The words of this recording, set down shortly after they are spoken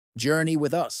Journey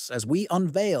with us as we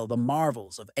unveil the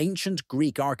marvels of ancient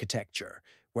Greek architecture,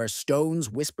 where stones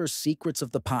whisper secrets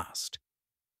of the past.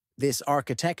 This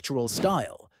architectural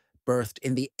style, birthed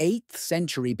in the 8th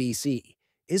century BC,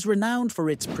 is renowned for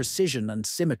its precision and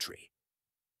symmetry.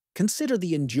 Consider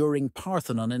the enduring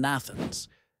Parthenon in Athens,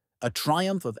 a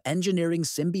triumph of engineering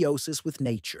symbiosis with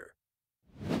nature.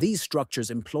 These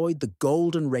structures employed the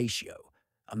golden ratio,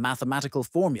 a mathematical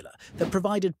formula that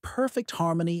provided perfect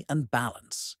harmony and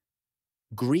balance.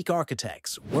 Greek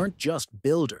architects weren't just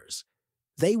builders.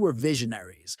 They were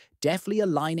visionaries, deftly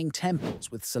aligning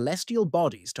temples with celestial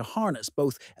bodies to harness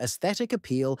both aesthetic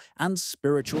appeal and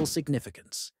spiritual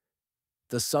significance.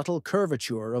 The subtle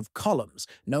curvature of columns,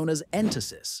 known as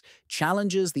entasis,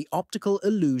 challenges the optical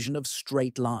illusion of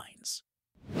straight lines.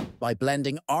 By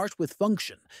blending art with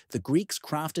function, the Greeks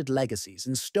crafted legacies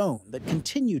in stone that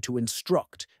continue to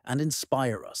instruct and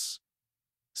inspire us.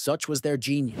 Such was their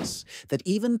genius that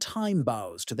even time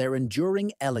bows to their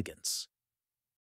enduring elegance.